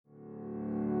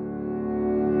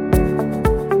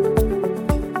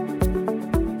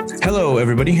Hello,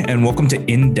 everybody, and welcome to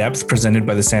In Depth, presented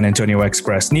by the San Antonio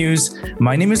Express News.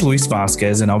 My name is Luis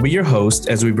Vasquez, and I'll be your host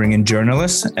as we bring in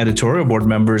journalists, editorial board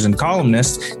members, and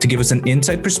columnists to give us an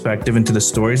inside perspective into the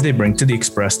stories they bring to the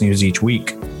Express News each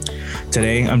week.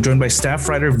 Today, I'm joined by staff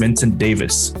writer Vincent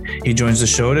Davis. He joins the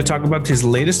show to talk about his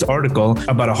latest article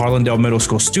about a Harlandale Middle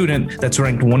School student that's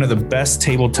ranked one of the best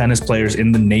table tennis players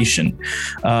in the nation.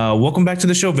 Welcome back to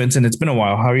the show, Vincent. It's been a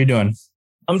while. How are you doing?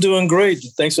 I'm doing great.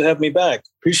 Thanks for having me back.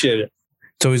 Appreciate it.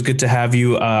 It's always good to have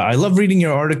you. I love reading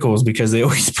your articles because they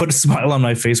always put a smile on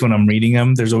my face when I'm reading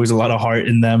them. There's always a lot of heart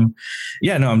in them.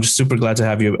 Yeah, no, I'm just super glad to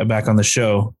have you back on the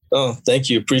show. Oh, thank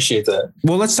you. Appreciate that.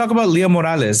 Well, let's talk about Leah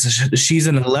Morales. She's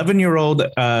an 11-year-old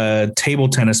table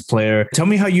tennis player. Tell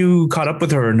me how you caught up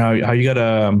with her and how you got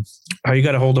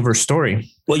a hold of her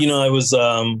story. Well, I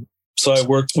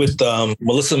worked with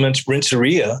Melissa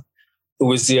Renteria, who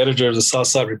was the editor of the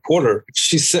Southside Reporter.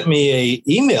 She sent me an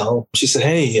email. She said,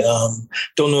 hey,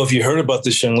 don't know if you heard about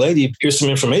this young lady. Here's some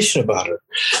information about her.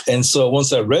 And so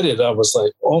once I read it, I was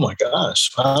like, oh my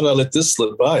gosh, how did I let this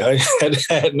slip by? I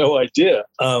had no idea.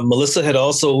 Melissa had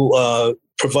also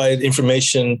provided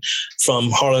information from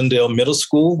Harlandale Middle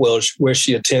School, where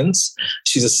she attends.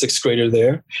 She's a sixth grader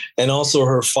there. And also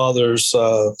her father's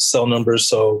cell number.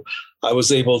 So I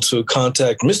was able to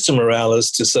contact Mr.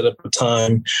 Morales to set up a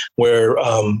time where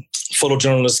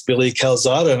photojournalist Billy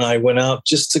Calzada and I went out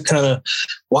just to kind of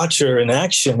watch her in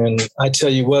action. And I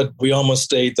tell you what, we almost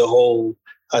stayed the whole,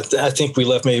 I think we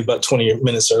left maybe about 20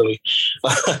 minutes early.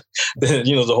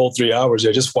 The whole 3 hours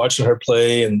there, just watching her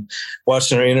play and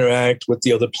watching her interact with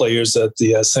the other players at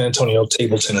the San Antonio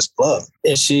Table Tennis Club.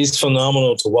 And she's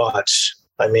phenomenal to watch.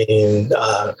 I mean,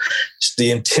 the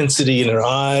intensity in her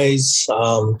eyes,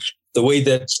 the way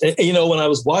that, when I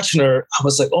was watching her, I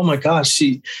was like, oh my gosh,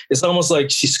 it's almost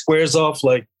like she squares off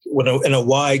like in a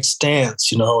wide stance,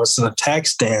 it's an attack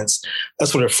stance.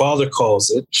 That's what her father calls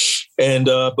it. And,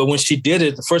 but when she did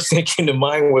it, the first thing that came to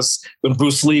mind was when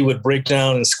Bruce Lee would break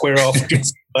down and square off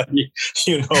against somebody,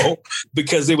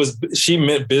 because she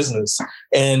meant business.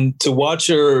 And to watch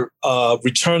her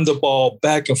return the ball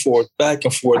back and forth, back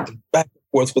and forth, back and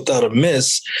forth without a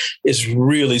miss is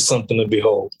really something to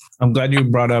behold. I'm glad you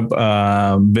brought up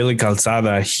Billy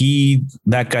Calzada.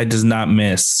 That guy does not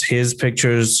miss. His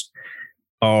pictures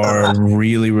are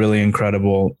really, really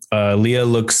incredible. Leah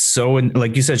looks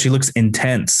like you said, she looks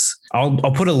intense. I'll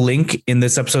put a link in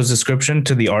this episode's description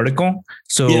to the article.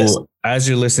 So yes, as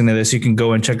you're listening to this, you can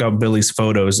go and check out Billy's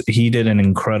photos. He did an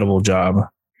incredible job.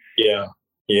 Yeah.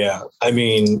 Yeah. I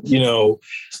mean,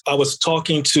 I was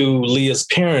talking to Leah's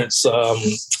parents,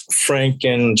 Frank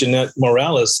and Jeanette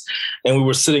Morales, and we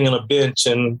were sitting on a bench,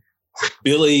 and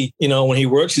Billy, when he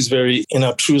works, he's very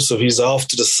unobtrusive. He's off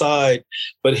to the side,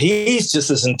 but he's just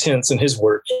as intense in his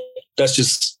work. That's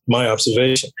just my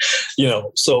observation,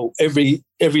 so every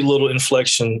little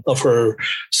inflection of her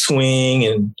swing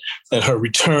and her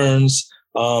returns,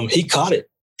 he caught it.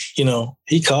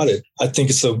 He caught it. I think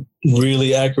it's a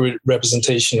really accurate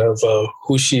representation of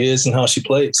who she is and how she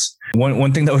plays.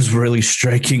 One thing that was really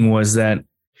striking was that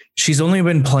she's only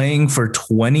been playing for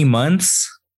 20 months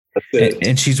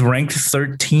and she's ranked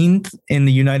 13th in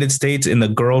the United States in the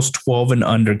girls 12 and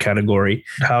under category.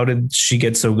 How did she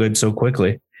get so good so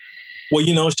quickly? Well,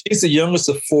 she's the youngest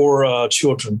of four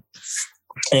children.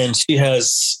 And she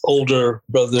has older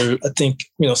brother, I think,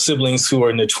 siblings who are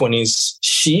in their 20s.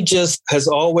 She just has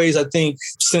always, I think,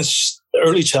 since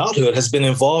early childhood, has been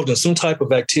involved in some type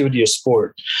of activity or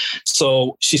sport.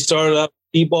 So she started out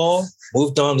t-ball,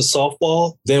 moved on to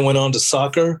softball, then went on to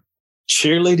soccer,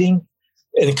 cheerleading,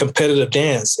 and competitive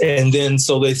dance. And then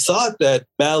so they thought that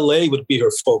ballet would be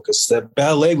her focus, that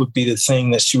ballet would be the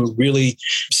thing that she would really,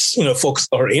 focus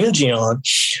her energy on.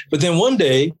 But then one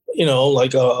day,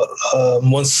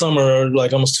 one summer,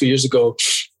 like almost 2 years ago,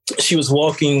 she was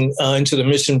walking into the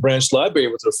Mission Branch Library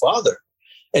with her father,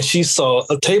 and she saw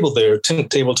a table there,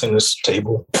 table tennis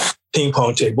table, ping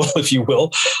pong table, if you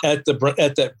will, at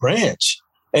that branch.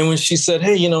 And when she said,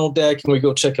 hey, Dad, can we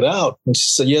go check it out? And she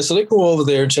said, yeah. So they go over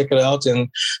there and check it out. And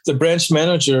the branch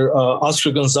manager,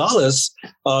 Oscar Gonzalez,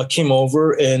 came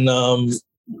over, and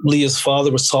Leah's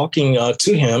father was talking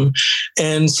to him.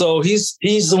 And so he's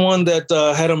the one that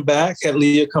had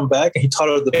Leah come back, and he taught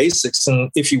her the basics, and,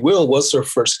 if you will, was her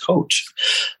first coach.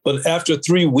 But after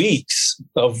 3 weeks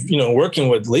of, working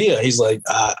with Leah, he's like,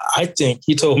 I think,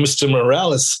 he told Mr.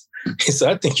 Morales, he said,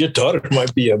 I think your daughter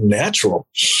might be a natural.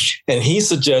 And he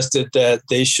suggested that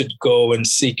they should go and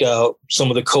seek out some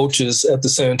of the coaches at the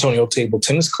San Antonio Table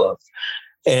Tennis Club.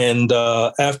 And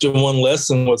after one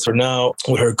lesson with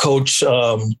her coach,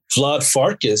 Vlad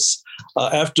Farkas,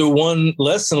 after one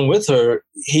lesson with her,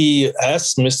 he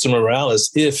asked Mr.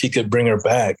 Morales if he could bring her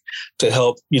back to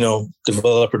help,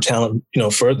 develop her talent,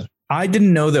 further. I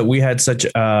didn't know that we had such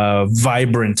a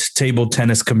vibrant table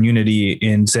tennis community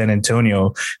in San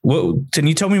Antonio. Can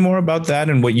you tell me more about that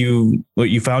and what you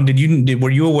found?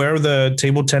 Were you aware of the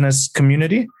table tennis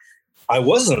community? I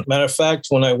wasn't. Matter of fact,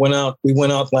 when we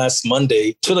went out last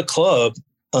Monday to the club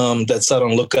that's out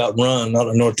on Lookout Run out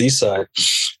on Northeast Side.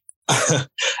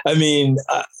 I mean,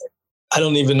 I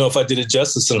don't even know if I did it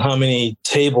justice and how many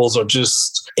tables are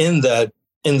just in the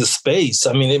space.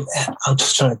 I mean, I'm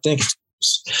just trying to think.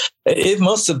 It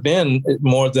must have been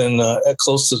more than a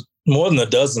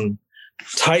dozen,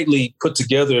 tightly put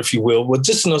together, if you will, with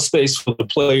just enough space for the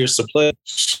players to play.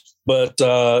 But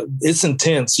it's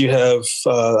intense. You have,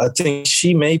 I think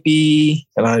she may be,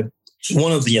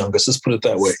 one of the youngest. Let's put it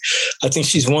that way. I think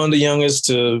she's one of the youngest.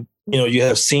 You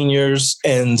have seniors,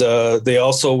 and they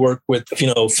also work with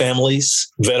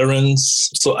families, veterans.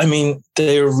 So I mean,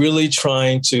 they're really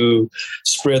trying to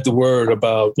spread the word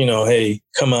about hey,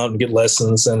 come out and get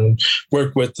lessons and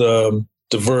work with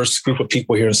diverse group of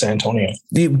people here in San Antonio.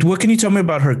 What can you tell me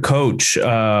about her coach,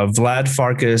 Vlad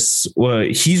Farkas?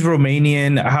 He's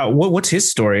Romanian. What's his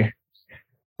story?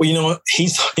 Well,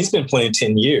 he's been playing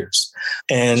 10 years,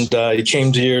 and he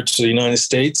came here to the United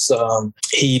States.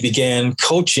 He began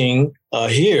coaching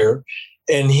here,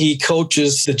 and he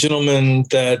coaches the gentleman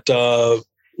that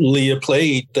Leah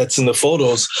played that's in the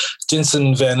photos,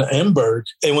 Jensen Van Emberg.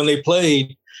 And when they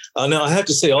played, now I have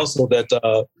to say also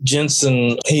that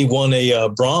Jensen, he won a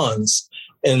bronze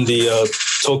in the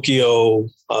Tokyo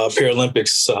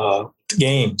Paralympics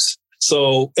games.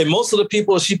 So, and most of the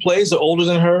people she plays are older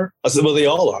than her. I said, well, they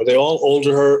all are. They're all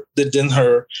older than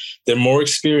her. They're more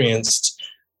experienced,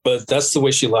 but that's the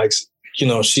way she likes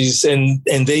it. She's, and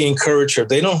they encourage her.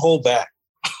 They don't hold back.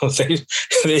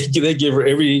 they give her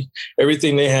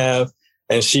everything they have,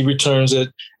 and she returns it.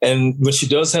 And when she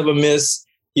does have a miss,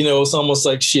 it's almost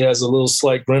like she has a little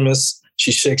slight grimace.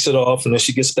 She shakes it off, and then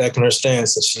she gets back in her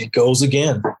stance and she goes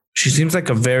again. She seems like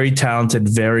a very talented,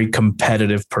 very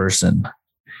competitive person.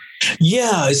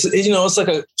 Yeah, it's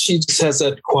like she just has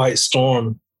that quiet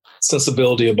storm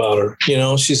sensibility about her.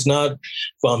 She's not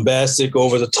bombastic,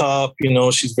 over the top.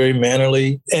 She's very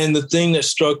mannerly. And the thing that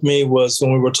struck me was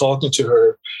when we were talking to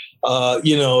her,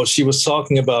 she was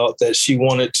talking about that she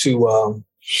wanted to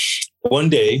one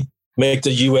day make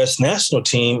the U.S. national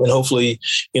team and hopefully,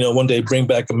 one day bring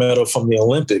back a medal from the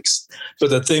Olympics.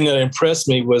 But the thing that impressed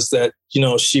me was that,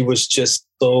 she was just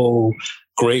so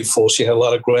grateful. She had a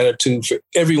lot of gratitude for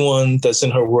everyone that's in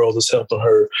her world that's helping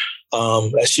her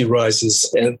as she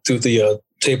rises and through the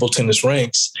table tennis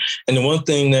ranks. And the one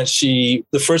thing that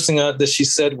the first thing that she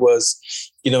said was,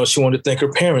 she wanted to thank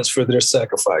her parents for their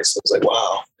sacrifice. I was like,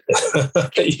 wow,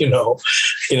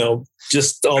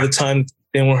 just all the time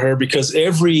being with her, because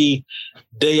every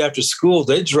day after school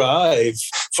they drive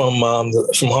from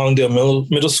Harlingdale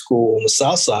Middle School on the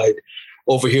south side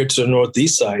over here to the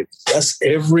northeast side. That's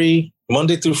every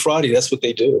Monday through Friday. That's what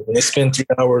they do. And they spend 3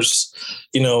 hours,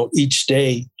 each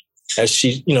day as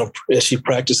she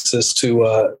practices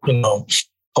to,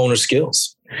 hone her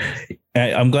skills.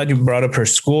 I'm glad you brought up her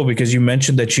school, because you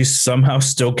mentioned that she somehow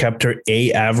still kept her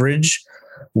A average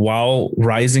while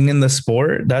rising in the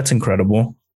sport. That's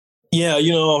incredible. Yeah.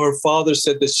 Her father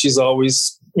said that she's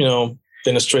always,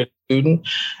 been a straight student.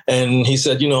 And he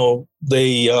said,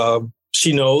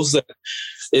 she knows that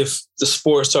if the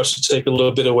sport starts to take a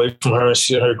little bit away from her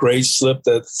and her grades slip,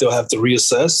 that they'll have to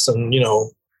reassess and,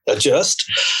 adjust.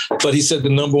 But he said the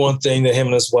number one thing that him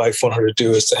and his wife want her to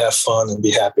do is to have fun and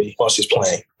be happy while she's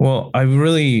playing. Well, I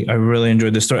really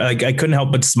enjoyed the story. I couldn't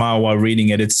help but smile while reading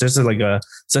it. It's just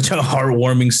such a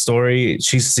heartwarming story.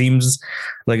 She seems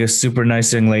like a super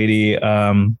nice young lady.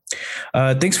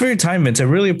 Thanks for your time, Vince. I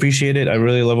really appreciate it. I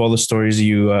really love all the stories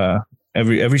you,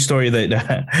 every story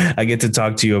that I get to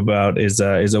talk to you about is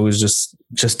always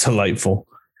just delightful.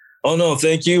 Oh no,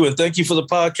 thank you. And thank you for the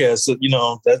podcast.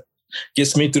 That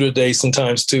gets me through the day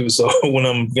sometimes too. So when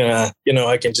I'm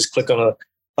I can just click on a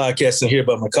podcast and hear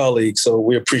about my colleagues. So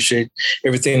we appreciate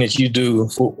everything that you do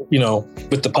for,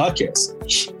 with the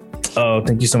podcast. Oh,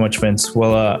 thank you so much, Vince.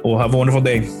 Well, we'll have a wonderful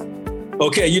day.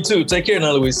 Okay. You too. Take care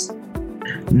now, Luis.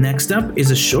 Next up is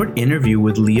a short interview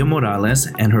with Leah Morales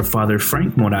and her father,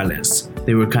 Frank Morales.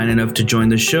 They were kind enough to join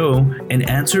the show and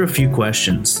answer a few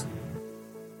questions.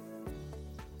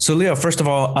 So, Leah, first of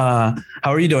all, how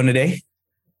are you doing today?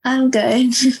 I'm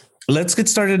good. Let's get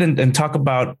started and talk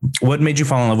about what made you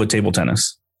fall in love with table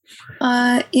tennis.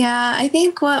 Yeah, I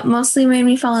think what mostly made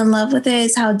me fall in love with it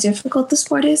is how difficult the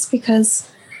sport is, because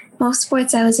most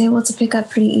sports I was able to pick up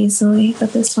pretty easily,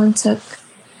 but this one took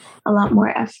a lot more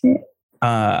effort.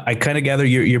 I kind of gather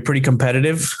you're pretty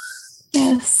competitive.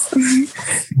 Yes.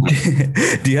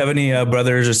 Do you have any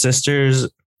brothers or sisters?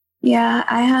 Yeah,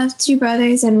 I have 2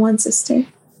 brothers and 1 sister.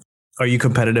 Are you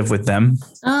competitive with them?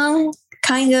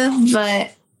 Kind of,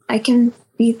 but I can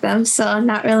beat them, so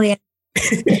not really.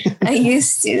 I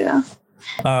used to, though.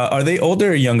 Are they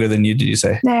older or younger than you, did you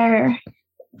say? They're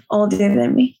older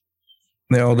than me.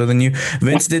 They're older than you.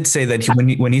 Vince did say that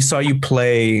when he saw you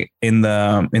play in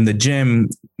the gym,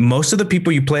 most of the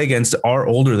people you play against are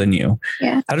older than you.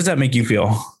 Yeah. How does that make you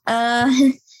feel?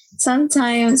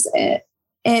 Sometimes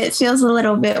it feels a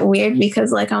little bit weird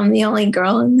because like I'm the only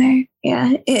girl in there.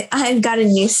 Yeah, I've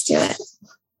gotten used to it.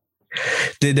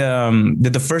 Did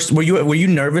the first were you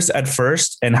nervous at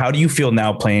first, and how do you feel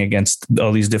now playing against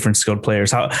all these different skilled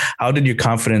players? How did your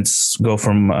confidence go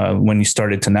from when you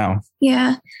started to now?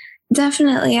 Yeah,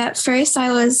 definitely. At first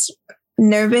I was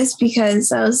nervous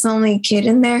because I was the only kid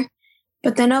in there,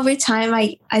 but then over time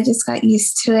I just got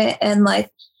used to it, and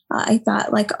like I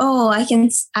thought like, oh, I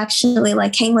can actually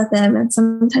like hang with them, and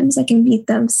sometimes I can beat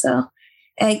them. So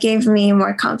it gave me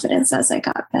more confidence as I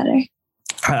got better.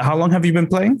 How long have you been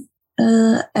playing?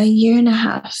 A year and a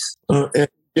half.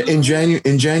 In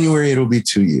January, it'll be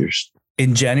 2 years.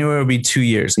 In January, it'll be 2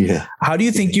 years. Yeah. How do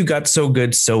you think you got so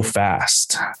good so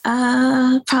fast?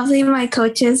 Probably my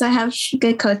coaches. I have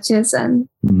good coaches, and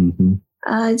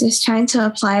just trying to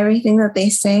apply everything that they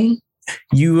say.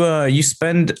 You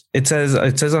spend, it says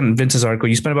on Vince's article,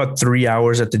 you spend about 3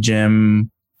 hours at the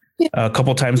gym a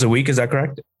couple times a week. Is that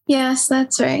correct? Yes,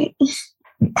 that's right.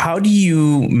 How do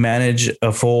you manage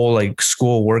a full like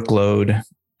school workload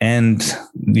and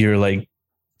your like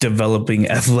developing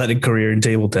athletic career in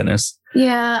table tennis?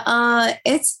 Yeah,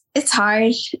 it's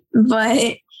hard,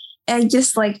 but I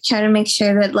just like try to make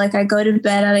sure that like I go to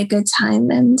bed at a good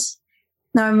time, and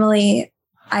normally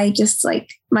I just like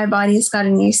my body's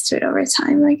gotten used to it over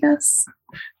time, I guess.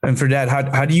 And for Dad,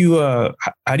 how do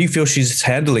you feel she's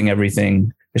handling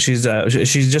everything? She's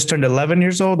just turned 11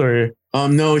 years old, or?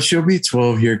 No, she'll be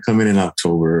 12 here coming in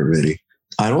October already.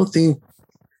 I don't think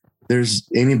there's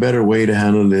any better way to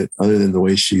handle it other than the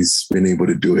way she's been able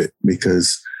to do it,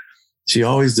 because she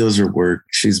always does her work.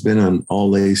 She's been an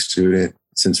all-A student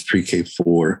since pre-K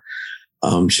 4.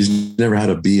 She's never had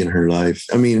a B in her life.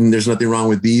 I mean, there's nothing wrong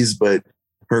with B's, but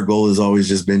her goal has always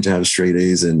just been to have straight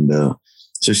A's. And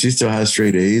so she still has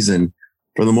straight A's. And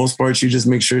for the most part, she just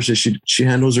makes sure she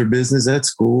handles her business at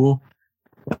school.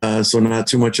 So not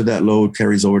too much of that load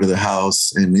carries over to the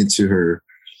house and into her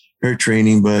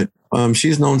training. But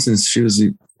she's known since she was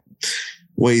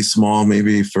way small,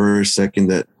 maybe first, second,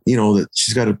 that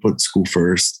she's got to put school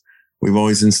first. We've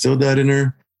always instilled that in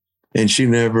her, and she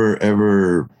never,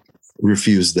 ever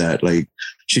refused that. Like,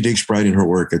 she takes pride in her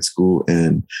work at school,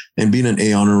 and being an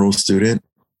A honor roll student.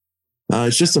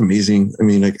 It's just amazing. I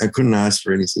mean, like, I couldn't ask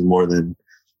for anything more than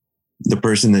the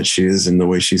person that she is and the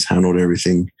way she's handled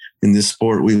everything. In this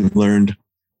sport, we've learned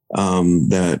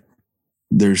that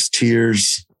there's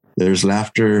tears, there's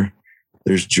laughter,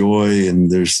 there's joy,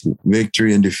 and there's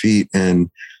victory and defeat. And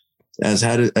as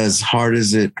hard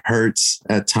as it hurts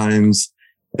at times,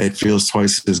 it feels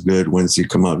twice as good once you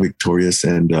come out victorious.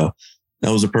 And that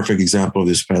was a perfect example of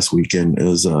this past weekend. It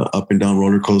was an up and down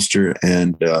roller coaster,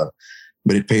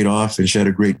 but it paid off, and she had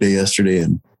a great day yesterday,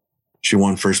 and she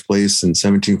won first place in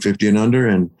 1750 and under,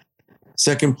 and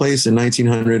second place in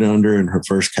 1900 and under, and her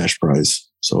first cash prize.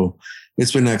 So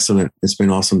it's been excellent. It's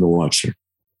been awesome to watch her.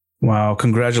 Wow.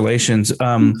 Congratulations.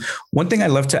 One thing I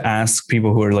love to ask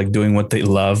people who are like doing what they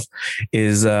love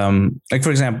is like, for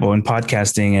example, in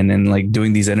podcasting and like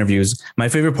doing these interviews, my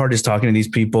favorite part is talking to these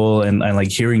people and like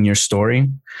hearing your story.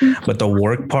 But the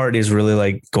work part is really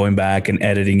like going back and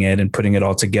editing it and putting it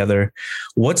all together.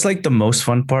 What's like the most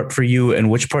fun part for you,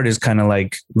 and which part is kind of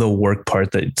like the work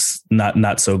part that's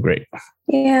not so great?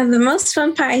 Yeah, the most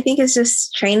fun part I think is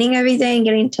just training every day and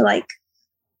getting to like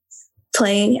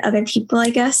play other people, I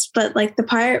guess. But like the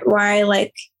part where I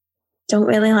like don't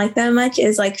really like that much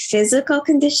is like physical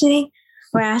conditioning,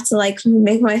 where I have to like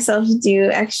make myself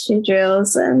do extra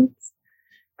drills and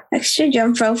extra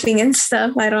jump roping and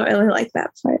stuff. I don't really like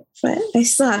that part, but I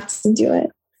still have to do it.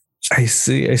 I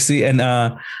see. And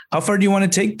how far do you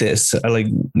want to take this? Like,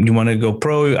 you want to go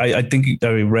pro? I think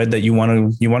I read that you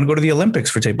want to go to the Olympics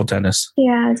for table tennis.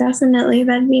 Yeah, definitely.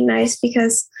 That'd be nice,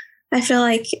 because I feel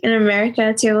like in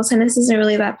America, table tennis isn't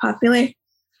really that popular.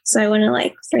 So I want to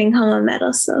like bring home a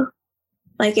medal. So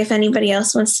like if anybody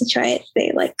else wants to try it,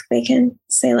 they can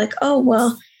say like, oh,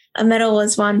 well, a medal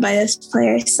was won by this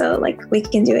player, so like we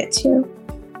can do it too.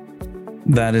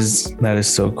 That is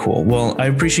so cool. Well, I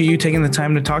appreciate you taking the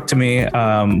time to talk to me.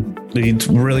 It's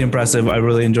really impressive. I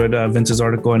really enjoyed Vince's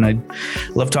article, and I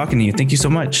love talking to you. Thank you so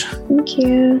much. Thank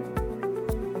you.